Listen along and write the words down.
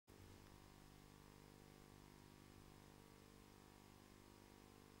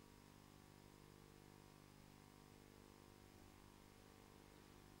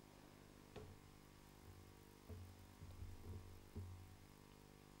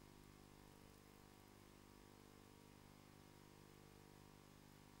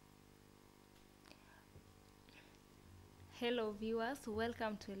Hello viewers,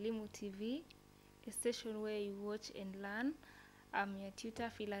 welcome to Elimu TV, a station where you watch and learn. I'm your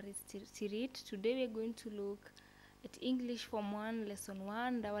tutor Philaris Tirit. Today we're going to look at English Form 1 Lesson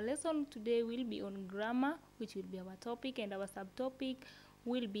 1. Our lesson today will be on grammar, which will be our topic, and our subtopic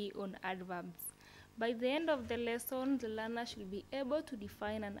will be on adverbs. By the end of the lesson, the learner should be able to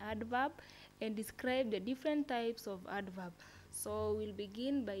define an adverb and describe the different types of adverb. So we'll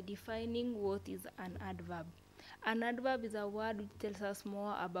begin by defining what is an adverb. An adverb is a word which tells us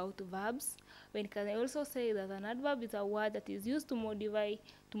more about verbs. We can also say that an adverb is a word that is used to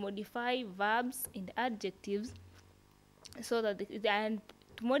modify verbs and adjectives, so that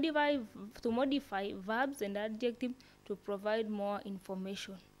to modify verbs and adjectives to provide more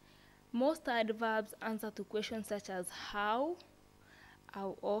information. Most adverbs answer to questions such as how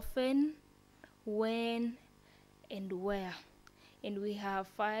often, when, and where. And we have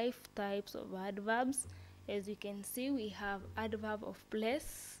 5 types of adverbs. As you can see, we have adverb of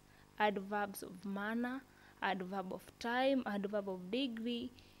place, adverbs of manner, adverb of time, adverb of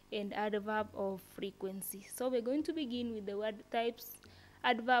degree, and adverb of frequency. So we're going to begin with the word types.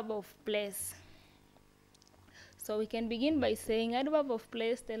 Adverb of place. So we can begin by saying adverb of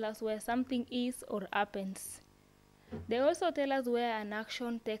place tell us where something is or happens. They also tell us where an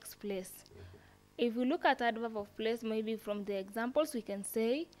action takes place. If we look at adverb of place, maybe from the examples, we can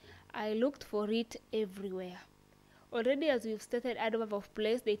say, I looked for it everywhere. Already, as we've stated, adverb of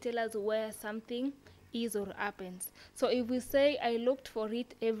place, they tell us where something is or happens. So if we say, I looked for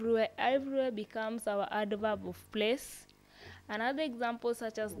it everywhere, everywhere becomes our adverb of place. Another example,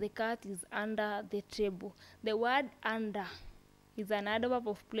 such as the cat is under the table. The word under is an adverb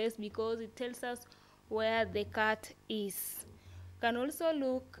of place because it tells us where the cat is. Can also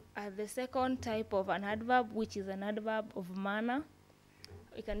look at the second type of an adverb, which is an adverb of manner.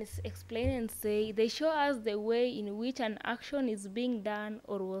 We can explain and say they show us the way in which an action is being done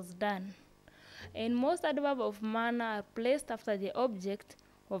or was done. And most adverbs of manner are placed after the object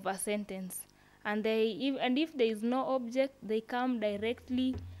of a sentence, and if there is no object, they come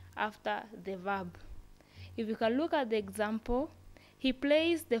directly after the verb. If you can look at the example, he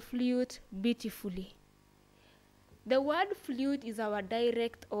plays the flute beautifully. The word flute is our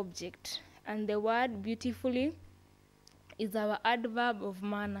direct object, and the word beautifully is our adverb of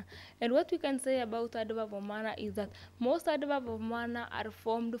manner. And what we can say about adverb of manner is that most adverb of manner are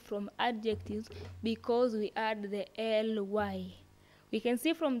formed from adjectives because we add the ly. We can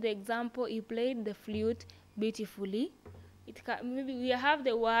see from the example, he played the flute beautifully. Maybe we have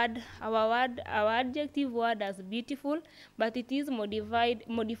the word, our adjective word as beautiful, but it is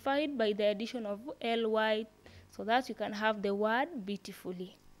modified by the addition of ly, so that you can have the word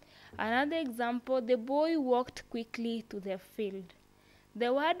beautifully. Another example, the boy walked quickly to the field.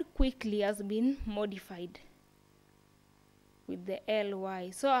 The word quickly has been modified with the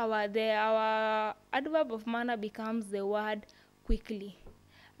ly. So our adverb of manner becomes the word quickly.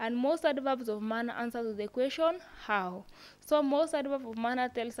 And most adverbs of manner answer to the question how. So most adverb of manner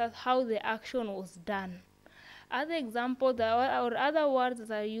tells us how the action was done. Other examples or other words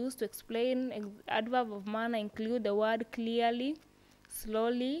that are used to explain adverb of manner include the word clearly,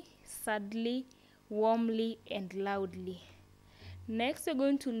 slowly, sadly, warmly, and loudly. Next, we're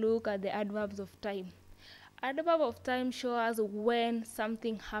going to look at the adverbs of time. Adverb of time shows us when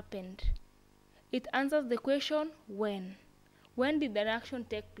something happened. It answers the question when. When did an action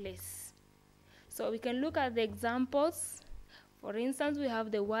take place? So we can look at the examples. For instance, we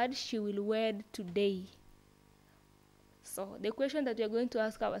have the word she will wed today. So the question that we are going to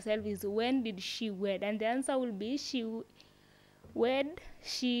ask ourselves is, when did she wed? And the answer will be she will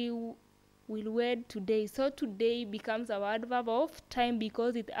wed today. So today becomes our adverb of time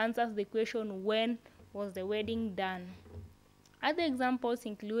because it answers the question, when was the wedding done? Other examples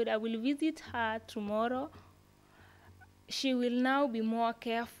include, I will visit her tomorrow. She will now be more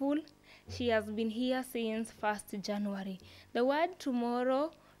careful. She has been here since 1st January. The word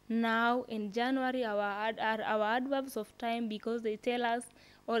tomorrow, now, and January are our adverbs of time because they tell us,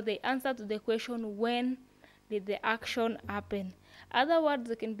 or they answer to the question, when did the action happen? Other words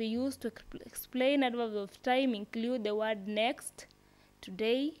that can be used to explain adverbs of time include the word next,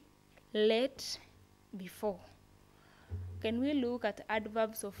 today, late, before. Can we look at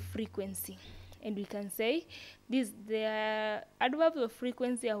adverbs of frequency? And we can say the adverbs of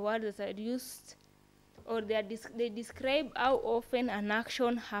frequency are words that are used, or they describe how often an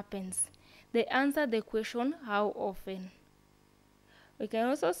action happens. They answer the question, how often. We can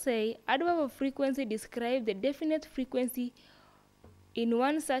also say adverb of frequency describe the definite frequency in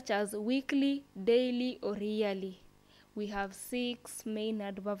one, such as weekly, daily, or yearly. We have 6 main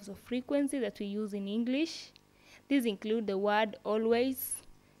adverbs of frequency that we use in English. These include the word always,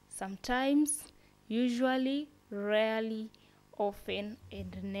 sometimes, usually, rarely, often,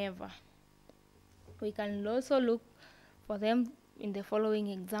 and never. We can also look for them in the following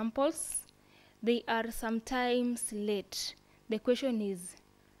examples. They are sometimes late. The question is,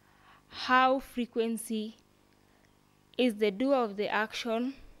 how frequency is the doer of the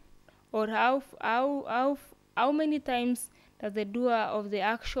action, or how many times does the doer of the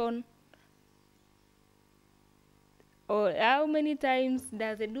action, or how many times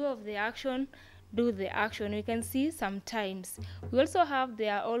does the doer of the action do the action? We can see sometimes. We also have they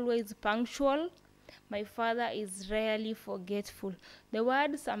are always punctual. My father is rarely forgetful. The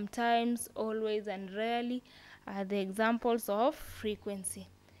words sometimes, always, and rarely are the examples of frequency.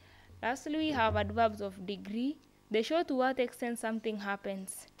 Lastly, we have adverbs of degree. They show to what extent something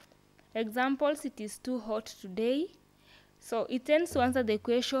happens. Examples: it is too hot today. So it tends to answer the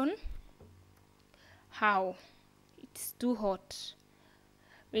question, how? It's too hot.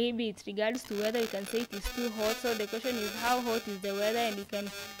 Maybe it regards to weather, you can say it is too hot. So the question is, how hot is the weather? And you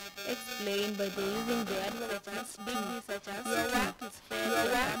can explain by using the adverb such as your work is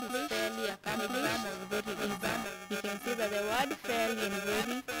fairly accomplished. Very easy. You can see that the word fairly and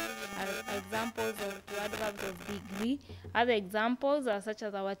very are examples of adverbs of degree. Other examples are such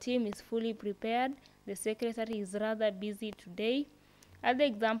as our team is fully prepared, the secretary is rather busy today. Other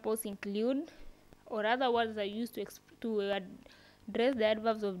examples include, or other words are used to address the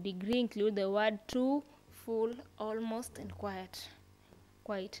adverbs of degree include the word true, full, almost, and quite.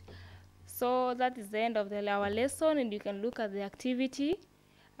 So that is the end of our lesson, and you can look at the activity.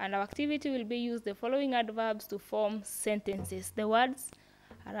 And our activity will be use the following adverbs to form sentences. The words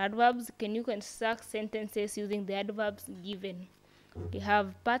are adverbs. You construct sentences using the adverbs given. We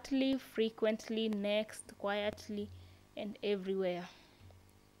have partly, frequently, next, quietly, and everywhere.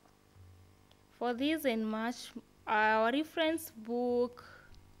 For this and much, our reference book,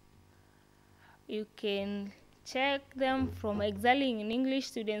 you can check them from Excelling in English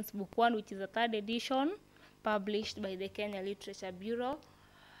Students Book 1, which is a 3rd edition, published by the Kenya Literature Bureau.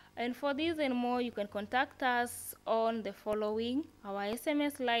 And for this and more, you can contact us on the following. Our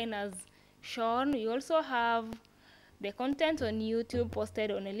SMS line as shown. We also have the content on YouTube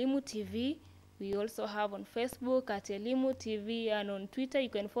posted on Elimu TV. We also have on Facebook at Elimu TV, and on Twitter you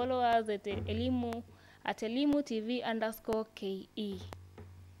can follow us at Elimu TV _KE.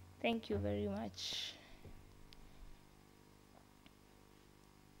 Thank you very much.